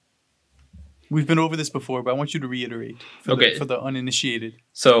 We've been over this before, but I want you to reiterate for, Okay. for the uninitiated.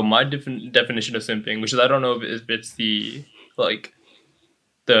 So my definition of simping, which is I don't know if it's the like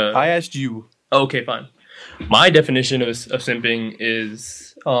the. I asked you. Okay, fine. My definition of simping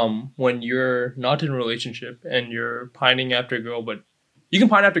is when you're not in a relationship and you're pining after a girl, but you can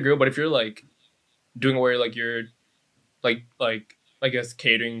pine after a girl, but if you're like doing where like you're like I guess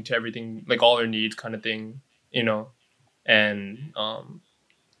catering to everything, like all her needs kind of thing, you know, and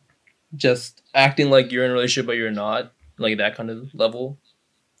just acting like you're in a relationship but you're not, like that kind of level,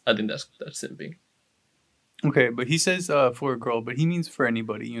 I think that's simping. Okay, but he says for a girl, but he means for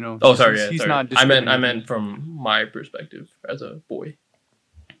anybody, you know. Oh, sorry, He's sorry. not I discriminating. meant from my perspective as a boy.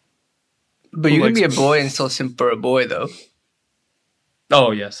 But Who you can be a likes- boy and still simp for a boy, though.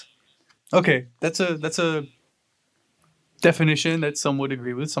 Oh yes. Okay, that's a definition that some would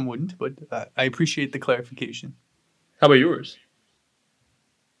agree with, some wouldn't, but I appreciate the clarification. How about yours?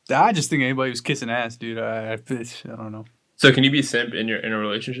 I just think anybody who's kissing ass, dude. I don't know. So can you be simp in a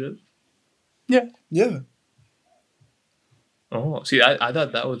relationship? Yeah. Yeah. Oh, see, I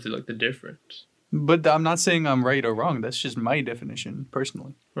thought that was like the difference. But I'm not saying I'm right or wrong. That's just my definition,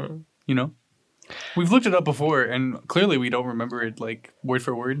 personally. Huh. You know? We've looked it up before, and clearly we don't remember it, like, word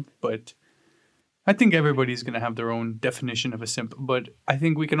for word, but I think everybody's going to have their own definition of a simp. But I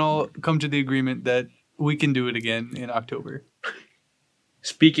think we can all come to the agreement that we can do it again in October.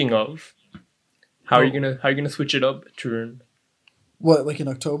 Speaking of, how are you gonna switch it up, Tarun? What, like in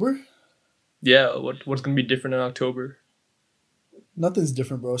October? Yeah, what's gonna be different in October? Nothing's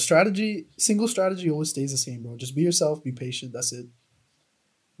different, bro. Single strategy always stays the same, bro. Just be yourself, be patient. That's it.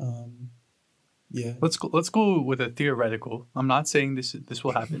 Yeah. Let's go with a theoretical. I'm not saying this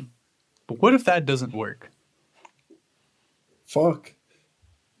will happen, but what if that doesn't work? Fuck.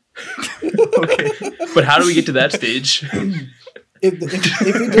 Okay, but how do we get to that stage? If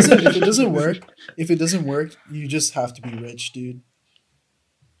it doesn't work, you just have to be rich, dude.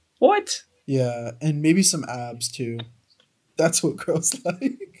 What? Yeah, and maybe some abs too. That's what girls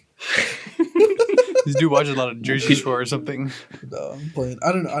like. This dude watches a lot of Jersey Shore or something. No, I'm playing.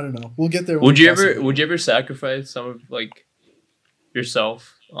 I don't know. We'll get there. Would you ever sacrifice some of like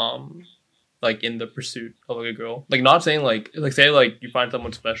yourself, like in the pursuit of like a girl? Like not saying like say like you find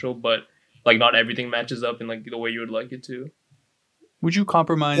someone special, but like not everything matches up in like the way you would like it to. Would you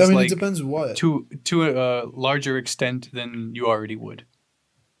compromise? I mean, like, it depends what. To a larger extent than you already would.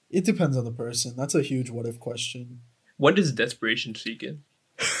 It depends on the person. That's a huge what if question. What is desperation seeking?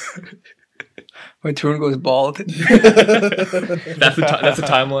 When Turun goes bald. That's the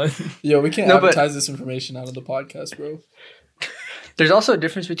timeline. Yo, we can't No, advertise this information out of the podcast, bro. There's also a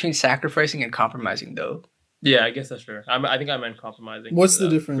difference between sacrificing and compromising, though. Yeah, I guess that's fair. I think I meant compromising. What's the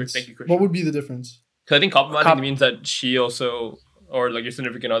difference? Thank you, Christian. What would be the difference? Because I think compromising means that she also, or like your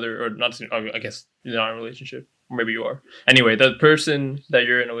significant other, or not, I guess you're not in a relationship, or maybe you are. Anyway, the person that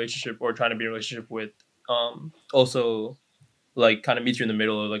you're in a relationship or trying to be in a relationship with, also, like, kind of meets you in the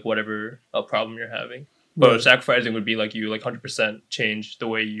middle of like whatever problem you're having. But Right. sacrificing would be like you like 100% change the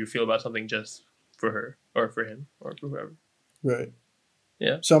way you feel about something just for her or for him or for whoever. Right.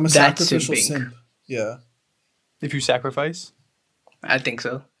 Yeah. So I'm a That's sacrificial simping. simp. Yeah. If you sacrifice, I think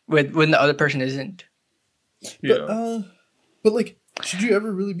so. When the other person isn't. Yeah. But like, should you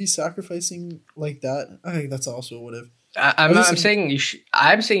ever really be sacrificing like that? I think that's also what if. I'm just saying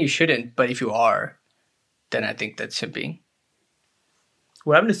I'm saying you shouldn't, but if you are, then I think that's simping.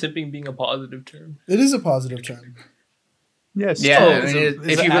 What happened to simping being a positive term? It is a positive term. yes. Yeah, I as mean, as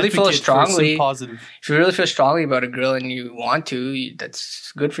if an you really feel advocate for strongly- positive. If you really feel strongly about a girl and you want to,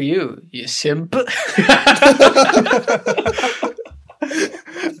 that's good for you. You simp.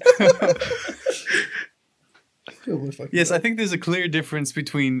 Yes, I think there's a clear difference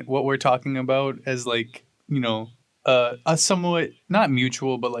between what we're talking about as like, a somewhat not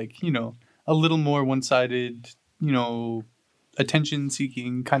mutual, but like, a little more one-sided,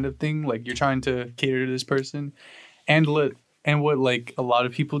 attention-seeking kind of thing. Like you're trying to cater to this person, and what like a lot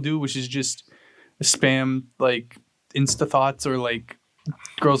of people do, which is just spam like Insta thoughts or like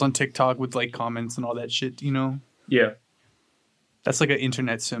girls on TikTok with like comments and all that shit. Yeah. That's like an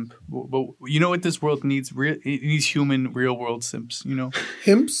internet simp. But you know what this world needs? It needs human, real-world simps.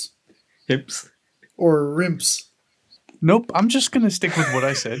 Himps Hips. or rimps? Nope. I'm just gonna stick with what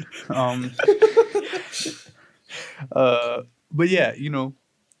I said. But yeah,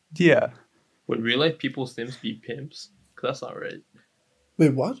 yeah. Would real life people Sims be pimps? Because that's not right.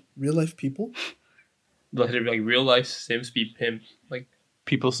 Wait, what? Real life people? Like real life Sims be pimp. Like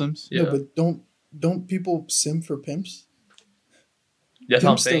People sims. yeah. No, but don't people simp for pimps? That's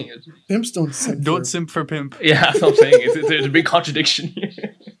what I'm pimps saying. Pimps don't simp. Don't for... simp for pimp. Yeah, that's what I'm saying. There's a big contradiction here.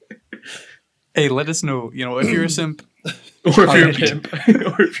 Hey, let us know. If you're a simp. Or if you're a RIP. pimp.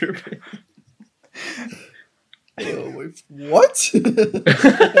 Or if you're a pimp. Oh, wait, what?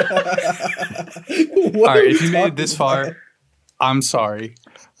 What All are right, we if you made it talking this about? far, I'm sorry.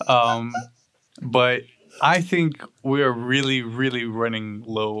 But I think we are really, really running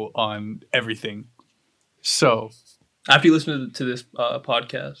low on everything. So After you listen to this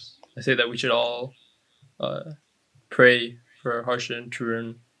podcast, I say that we should all pray for Harsha and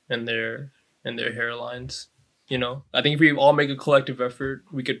Turun and their hairlines. I think if we all make a collective effort,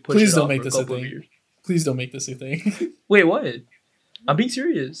 we could push Please it don't off make for this a couple of thing. years. Please don't make this a thing. Wait, what? I'm being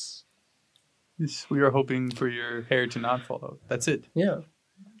serious. we are hoping for your hair to not fall out. That's it. Yeah.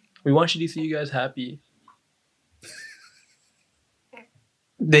 We want you to see you guys happy.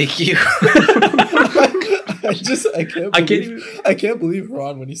 Thank you. I can't believe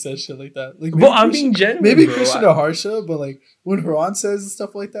Haran when he says shit like that. Like, Well, I'm being genuine. maybe bro. Christian or Harsha, but like when Haran says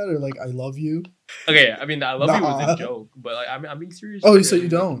stuff like that, or like I love you. Okay, I mean, I love you was Nah. a joke, but like I'm being serious. Oh, here. so you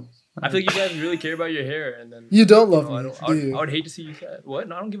don't? I feel like you guys really care about your hair, and then You don't love I me, don't- I do would, you? I would hate to see you sad. What?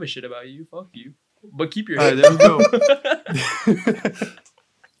 No, I don't give a shit about you. Fuck you. But keep your All hair. right, there we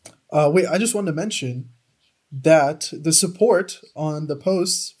go. Wait, I just wanted to mention that the support on the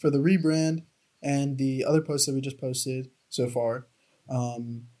posts for the rebrand and the other posts that we just posted so far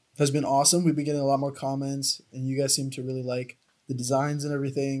has been awesome. We've been getting a lot more comments, and you guys seem to really like the designs and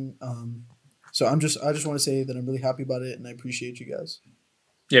everything. So I just want to say that I'm really happy about it, and I appreciate you guys.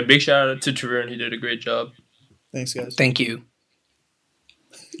 Yeah, big shout out to Tavern. He did a great job. Thanks, guys. Thank you.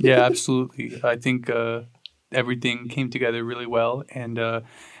 Yeah, absolutely. I think everything came together really well. And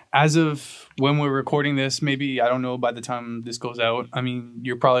as of when we're recording this, maybe, I don't know, by the time this goes out, I mean,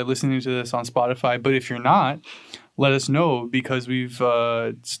 you're probably listening to this on Spotify. But if you're not, let us know, because we've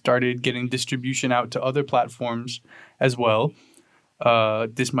started getting distribution out to other platforms as well.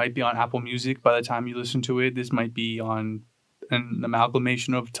 This might be on Apple Music by the time you listen to it. This might be on an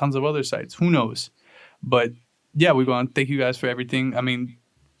amalgamation of tons of other sites. Who knows? But yeah, we want to thank you guys for everything. I mean,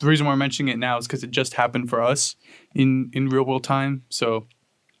 the reason why we're mentioning it now is because it just happened for us in real world time. So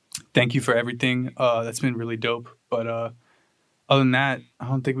thank you for everything. That's been really dope. But other than that, I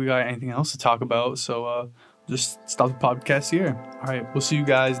don't think we got anything else to talk about. So just stop the podcast here. All right. We'll see you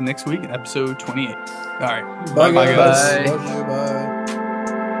guys next week in episode 28. All right. Bye, guys. Bye. Love you. Bye.